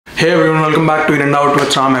Hey everyone, welcome back to In&out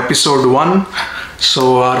with Ram Episode-1.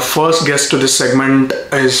 So our first guest to this segment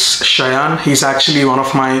is Shayaan. He's actually one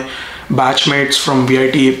of my batchmates from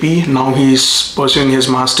VIT AP. Now he's pursuing his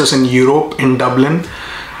masters in Europe in Dublin.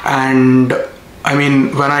 And I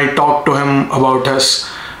mean, when I talked to him about his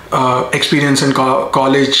experience in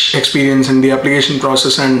college, experience in the application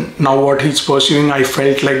process, and now what he's pursuing, I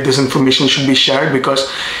felt like this information should be shared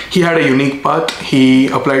because he had a unique path. He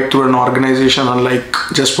applied through an organization, unlike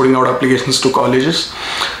just putting out applications to colleges.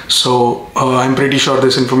 So I'm pretty sure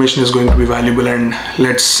this information is going to be valuable, and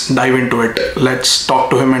let's dive into it. Let's talk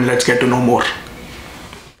to him and let's get to know more.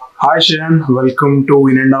 Hi Shayaan, welcome to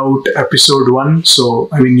In&out Episode-1. So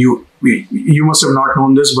I mean, you must have not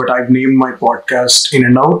known this, but I've named my podcast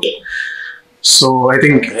In&out. So I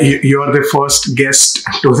think you are the first guest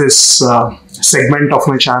to this segment of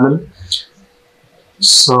my channel.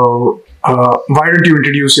 So why don't you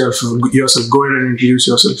introduce yourself? Go ahead and introduce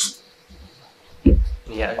yourself.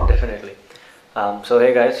 Yeah, definitely. So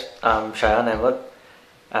hey guys, I'm Shayaan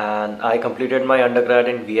and I completed my undergrad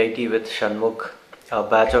in VIT with Shanmukh, a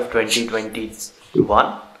batch of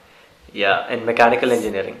 2021. Yeah, in mechanical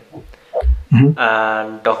engineering.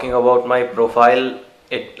 And talking about my profile,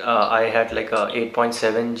 I had like a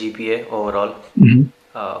 8.7 GPA overall,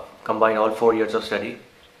 combined all 4 years of study,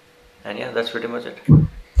 and yeah, that's pretty much it.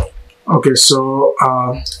 Okay, so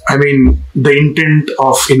I mean, the intent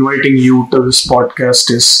of inviting you to this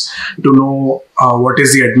podcast is to know what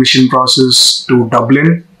is the admission process to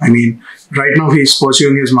Dublin. I mean, right now he's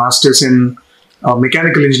pursuing his masters in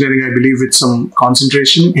mechanical engineering, I believe, with some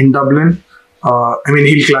concentration in Dublin. I mean,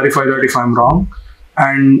 he'll clarify that if I'm wrong.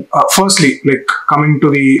 And firstly, like coming to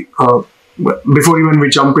the, before even we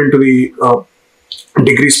jump into the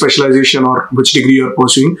degree specialization or which degree you're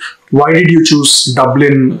pursuing, why did you choose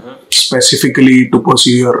Dublin specifically to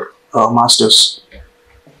pursue your masters?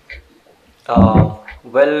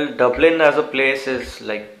 Well, Dublin as a place is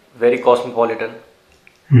like very cosmopolitan.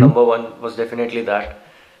 Number one was definitely that.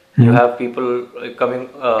 You have people coming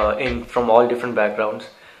in from all different backgrounds,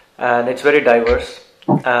 and it's very diverse.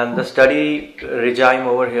 And the study regime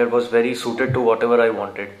over here was very suited to whatever I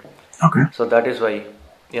wanted. Okay. So that is why,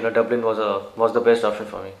 Dublin was the best option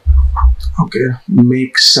for me. Okay,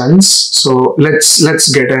 makes sense. So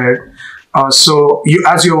let's get ahead. So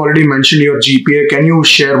as you already mentioned your GPA, can you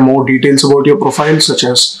share more details about your profile, such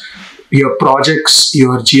as your projects,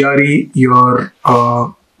 your GRE, your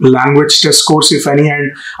language test course, if any?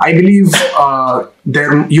 And I believe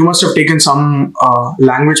you must have taken some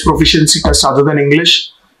language proficiency tests other than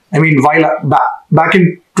English. I mean, while back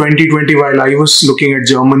in 2020, while I was looking at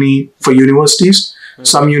Germany for universities,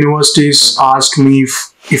 some universities asked me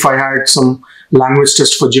if I had some language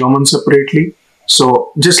test for German separately.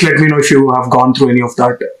 So just let me know if you have gone through any of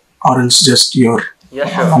that, or else just your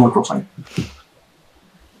normal profile.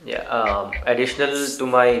 Yeah. Additional to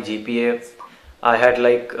my GPA, I had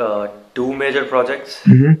like 2 major projects.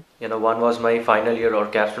 One was my final year or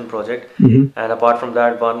capstone project, and apart from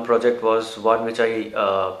that, one project was one which I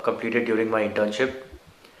completed during my internship.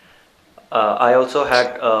 I also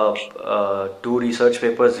had 2 research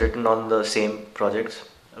papers written on the same projects,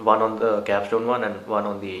 one on the capstone one and one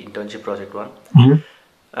on the internship project one.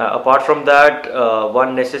 Apart from that,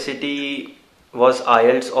 one necessity was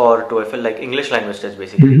IELTS or TOEFL, like English language test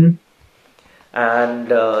basically.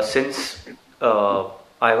 And since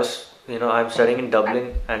I'm studying in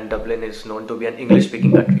Dublin, and Dublin is known to be an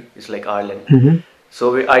English-speaking country. It's like Ireland.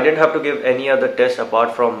 So I didn't have to give any other test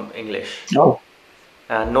apart from English.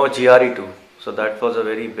 And no GRE too. So that was a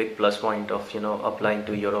very big plus point of, applying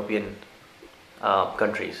to European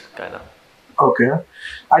countries, kind of. Okay.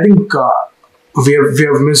 I think we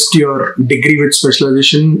have missed your degree with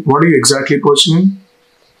specialization. What are you exactly pursuing?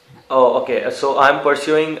 Oh, okay. So I'm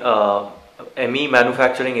pursuing ME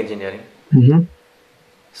Manufacturing Engineering.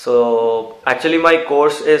 So actually my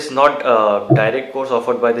course is not a direct course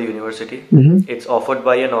offered by the university. It's offered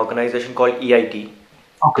by an organization called EIT,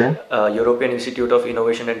 European Institute of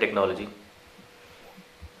Innovation and Technology.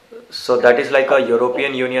 So that is like a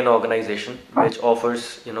European Union organization which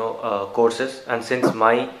offers courses, and since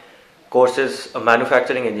my course is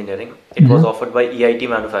manufacturing engineering, it was offered by EIT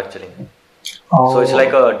Manufacturing. So it's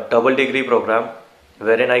like a double degree program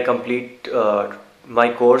wherein I complete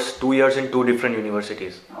my course 2 years in 2 different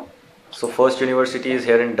universities. So first university is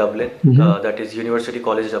here in Dublin, that is University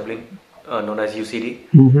College Dublin, known as UCD.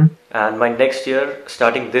 And my next year,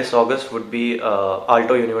 starting this August, would be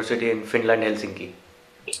Aalto University in Finland, Helsinki.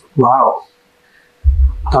 Wow,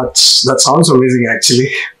 that sounds amazing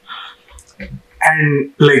actually.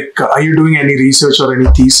 And like, are you doing any research or any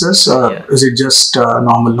thesis, or is it just a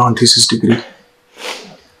normal non-thesis degree?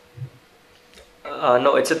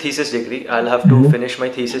 No, it's a thesis degree. I'll have to finish my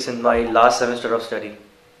thesis in my last semester of study,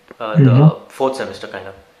 the fourth semester kind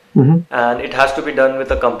of. And it has to be done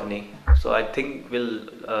with a company. So I think we'll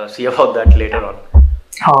see about that later on.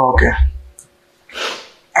 Oh, okay.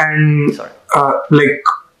 And Sorry. like,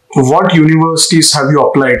 what universities have you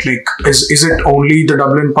applied? Like, is it only the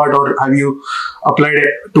Dublin part, or have you applied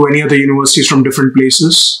to any other universities from different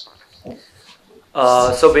places?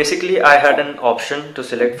 So basically, I had an option to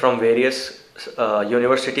select from various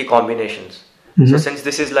university combinations. So since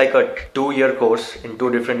this is like a 2-year course in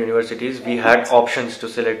 2 different universities, we had options to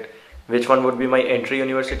select which one would be my entry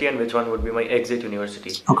university and which one would be my exit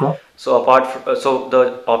university. Okay. So so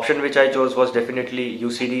the option which I chose was definitely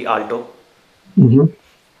UCD Alto.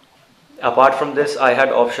 Apart from this, I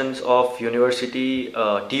had options of University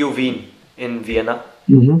TU Wien in Vienna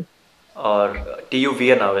or TU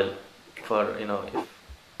Vienna, well, for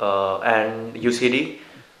and UCD.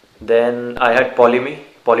 Then I had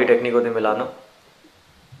Politecnico di Milano,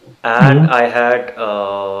 and I had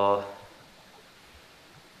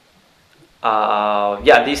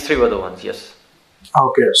yeah, these 3 were the ones. Yes.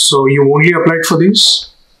 Okay, so you only applied for these?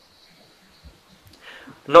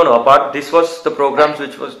 No, this was the programs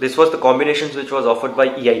this was the combinations which was offered by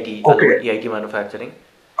EIT, Okay. EIT Manufacturing.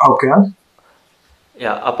 Okay.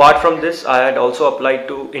 Yeah, apart from this, I had also applied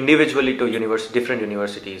to individually to different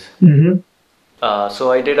universities.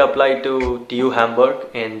 So I did apply to TU Hamburg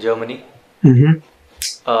in Germany, Technische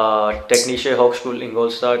Hochschule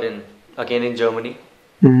Ingolstadt again in Germany,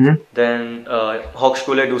 then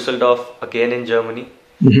Hochschule Dusseldorf again in Germany,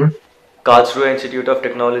 Karlsruhe Institute of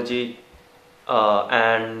Technology,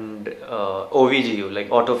 and OVGU,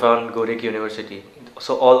 like Otto von Guericke University.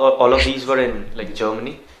 So all of these were in like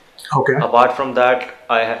Germany. Okay. Apart from that,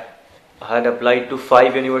 I had applied to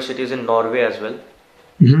 5 universities in Norway as well,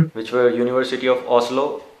 which were University of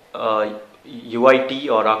Oslo, UIT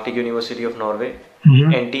or Arctic University of Norway,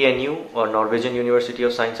 NTNU or Norwegian University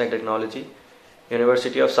of Science and Technology,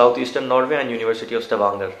 University of Southeastern Norway, and University of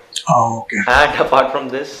Stavanger. Oh, okay. And apart from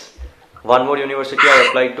this, one more university I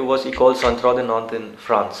applied to was Ecole Centrale in Nantes in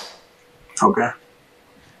France. Okay.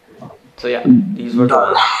 So yeah, these were the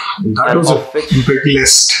ones. That was a big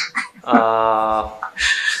list.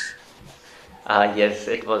 Yes,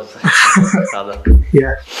 it was rather.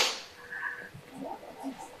 Yeah.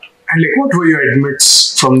 And like, what were your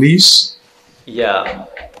admits from these? Yeah,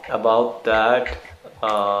 about that,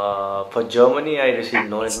 for Germany I received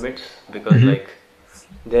no admits because like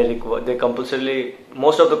they compulsorily,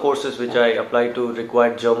 most of the courses which I applied to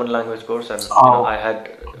required German language course, and I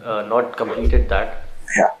had not completed that.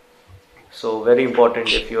 Yeah. So very important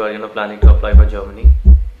if you are planning to apply for Germany.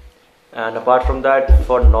 And apart from that,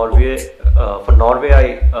 for Norway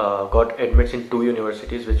I got admits in 2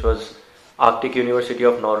 universities, which was Arctic University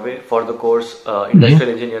of Norway for the course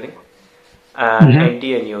Industrial Engineering, and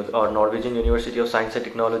NTNU or Norwegian University of Science and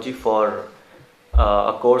Technology for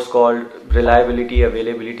a course called Reliability,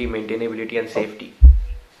 Availability, Maintainability and Safety.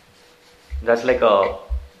 That's like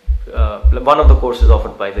one of the courses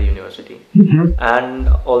offered by the university. And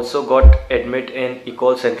also got admit in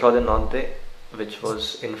Ecole Centrale in Nantes, which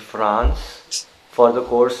was in France, for the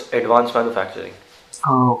course Advanced Manufacturing.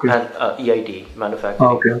 Oh, okay. And EIT Manufacturing,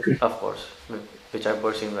 Okay. of course, which I'm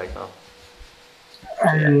pursuing right now.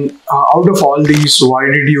 And out of all these, why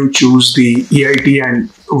did you choose the EIT, and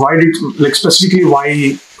why specifically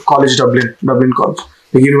why College Dublin College,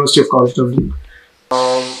 the University of College Dublin?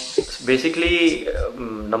 Basically,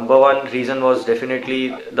 number one reason was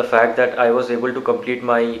definitely the fact that I was able to complete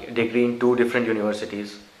my degree in 2 different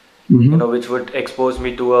universities, which would expose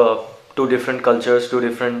me to 2 different cultures, 2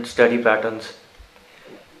 different study patterns.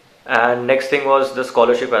 And next thing was the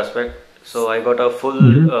scholarship aspect. So I got a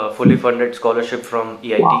fully funded scholarship from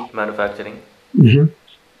EIT Manufacturing.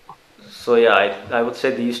 So yeah, I would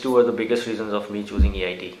say these 2 were the biggest reasons of me choosing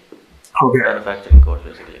EIT. Okay. Manufacturing course,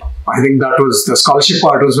 basically. I think that was the scholarship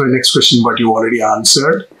part was my next question, but you already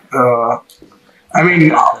answered. I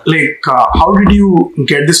mean, how did you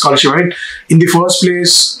get this scholarship? Right? In the first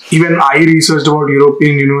place, even I researched about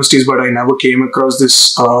European universities, but I never came across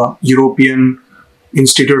this European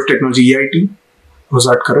Institute of Technology, EIT. Was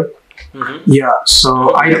that correct? Yeah,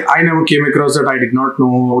 so I never came across that. I did not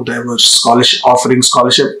know there was offering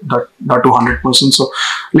scholarship that to 100%. So,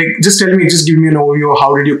 just give me an overview.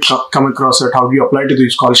 How did you come across it? How do you apply to the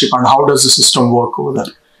scholarship, and how does the system work over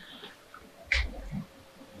there?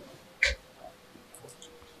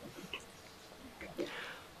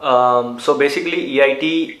 So basically,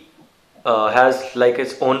 EIT has like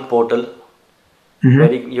its own portal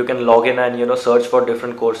where you can log in and search for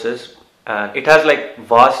different courses, and it has like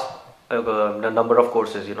vast the number of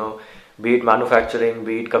courses. be it manufacturing,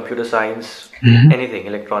 be it computer science, anything,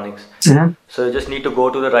 electronics. So you just need to go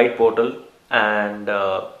to the right portal and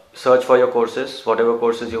search for your courses, whatever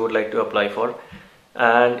courses you would like to apply for.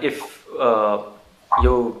 And if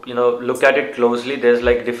you know look at it closely, there's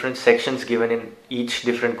like different sections given in each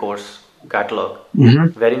different course catalog,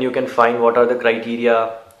 wherein you can find what are the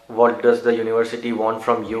criteria, what does the university want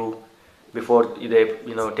from you before they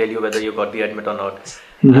tell you whether you got the admit or not.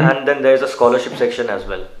 And then there's a scholarship section as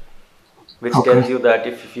well, which tells you that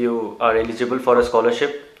if you are eligible for a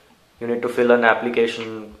scholarship, you need to fill an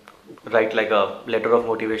application, write like a letter of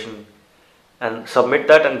motivation and submit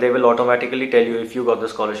that, and they will automatically tell you if you got the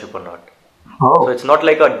scholarship or not. So it's not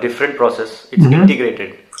like a different process, it's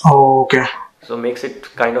integrated. So makes it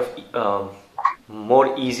kind of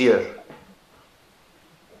more easier.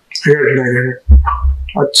 I get it.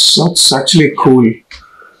 That's actually cool.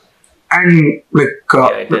 And like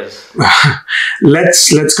it is.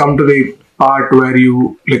 let's come to the part where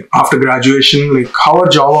you, like, after graduation, like, how are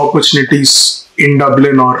job opportunities in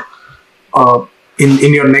Dublin or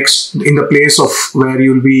in your next, in the place of where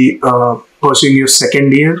you'll be pursuing your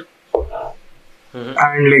second year?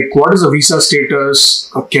 And like, what is the visa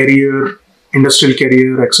status, a career, industrial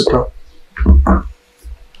career, etc.?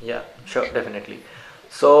 Yeah, sure, definitely.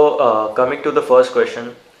 So coming to the first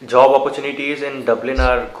question, job opportunities in Dublin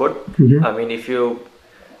are good. I mean, if you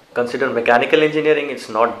consider mechanical engineering, it's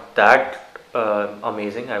not that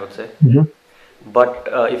amazing, I would say. But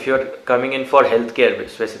if you're coming in for healthcare,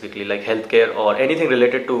 specifically like healthcare or anything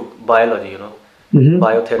related to biology,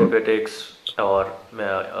 biotherapeutics or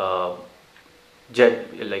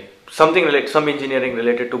like something like some engineering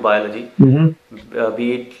related to biology,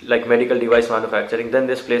 be it like medical device manufacturing, then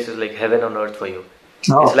this place is like heaven on earth for you.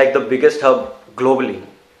 It's like the biggest hub globally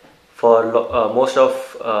for most of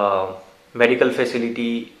medical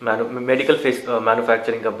facility,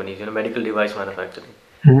 manufacturing companies, medical device manufacturing.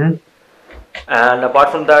 And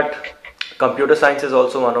apart from that, computer science is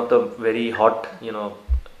also one of the very hot,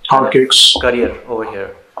 career over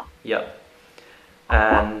here. Yeah.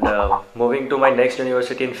 And moving to my next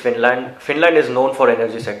university in Finland. Finland is known for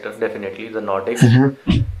energy sector, definitely, the Nordics.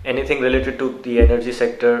 Anything related to the energy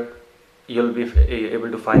sector, you'll be able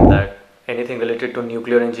to find that. Anything related to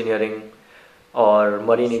nuclear engineering or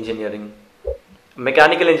marine engineering.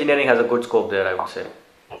 Mechanical engineering has a good scope there, I would say.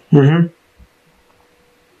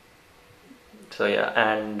 So yeah,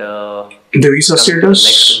 and the visa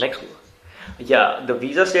status? Next, yeah, the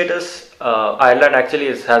visa status, Ireland actually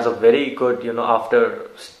has a very good,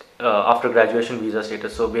 after graduation visa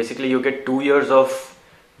status. So basically you get 2 years of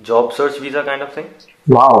job search visa kind of thing.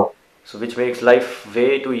 Wow. So which makes life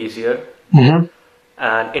way too easier. And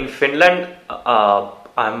in Finland,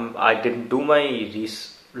 I didn't do my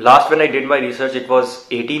last when I did my research, it was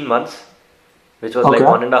 18 months, which was like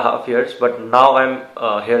 1.5 years. But now I'm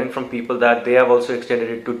hearing from people that they have also extended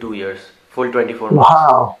it to 2 years, full 24 months.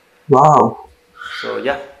 Wow. So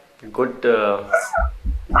yeah, good, career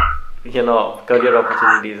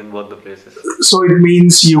opportunities in both the places. So it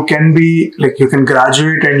means you can be like, you can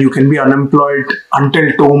graduate and you can be unemployed until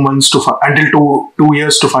 2 months until 2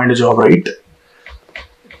 years to find a job, right?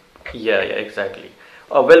 Yeah, exactly.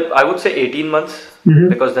 Well, I would say 18 months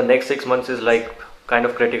because the next 6 months is like kind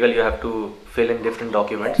of critical. You have to fill in different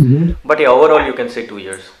documents. But yeah, overall you can say 2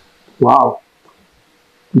 years. Wow.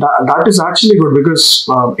 That is actually good because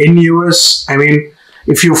in US, I mean,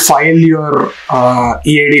 if you file your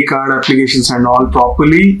EAD card applications and all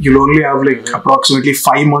properly, you'll only have like approximately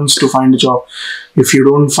 5 months to find a job. If you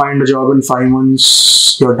don't find a job in 5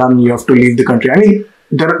 months, you're done. You have to leave the country. I mean,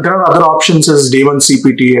 there are other options as day one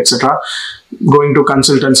CPT, etc., going to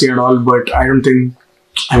consultancy and all, but I don't think,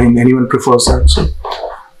 anyone prefers that. So,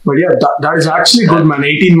 but yeah, that is actually good, man.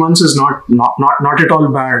 18 months is not at all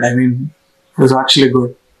bad. It's actually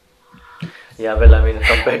good. Yeah, well,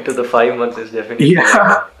 compared to the 5 months, it's definitely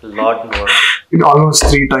a lot more. Almost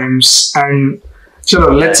 3 times. And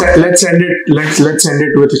chalo, let's end it. Let's end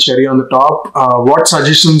it with a cherry on the top. What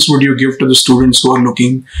suggestions would you give to the students who are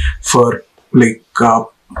looking for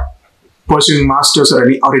pursuing masters or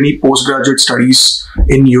any postgraduate studies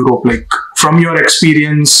in Europe? Like, from your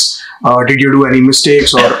experience, did you do any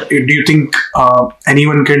mistakes, or do you think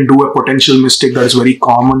anyone can do a potential mistake that is very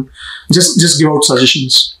common? Just give out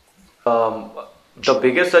suggestions. The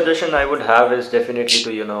biggest suggestion I would have is definitely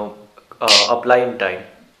to apply in time,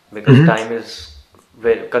 because time is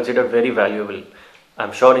considered very valuable.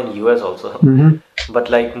 I'm sure in US also, but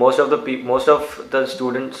like most of the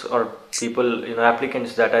students or people,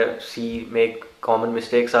 applicants that I see make common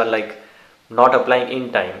mistakes are like not applying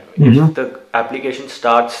in time. If the application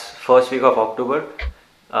starts first week of October,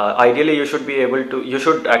 ideally you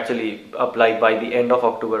should actually apply by the end of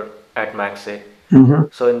October at max, say.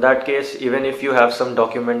 So in that case, even if you have some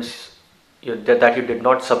documents that you did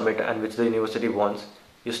not submit and which the university wants,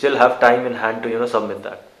 you still have time in hand to submit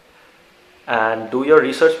that, and do your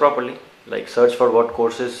research properly, like search for what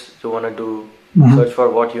courses you want to do, search for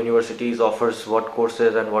what universities offers what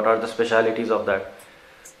courses and what are the specialities of that,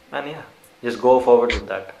 and yeah, just go forward with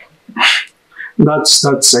that. That's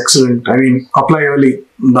excellent. I mean, apply early.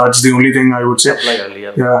 That's the only thing I would say. Apply early,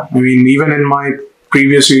 yeah. Yeah, I mean, even in my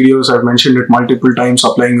previous videos, I've mentioned it multiple times.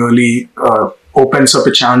 Applying early opens up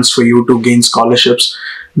a chance for you to gain scholarships,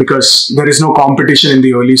 because there is no competition in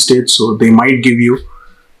the early stage, so they might give you.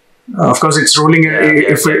 Of course, it's rolling.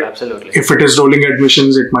 Absolutely. If it is rolling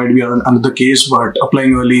admissions, it might be another case. But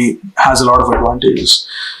applying early has a lot of advantages.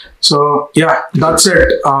 So yeah, that's it.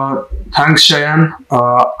 Thanks, Shayaan.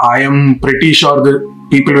 I am pretty sure that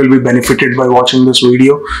people will be benefited by watching this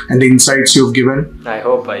video and the insights you've given. I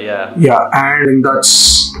hope, yeah. Yeah, and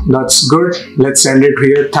that's good. Let's end it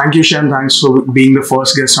here. Thank you, Shayaan. Thanks for being the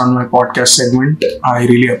first guest on my podcast segment. I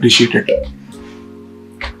really appreciate it.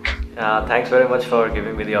 Thanks very much for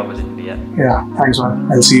giving me the opportunity. Yeah, thanks,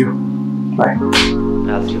 man. I'll see you. Bye.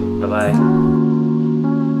 I'll see you. Bye-bye.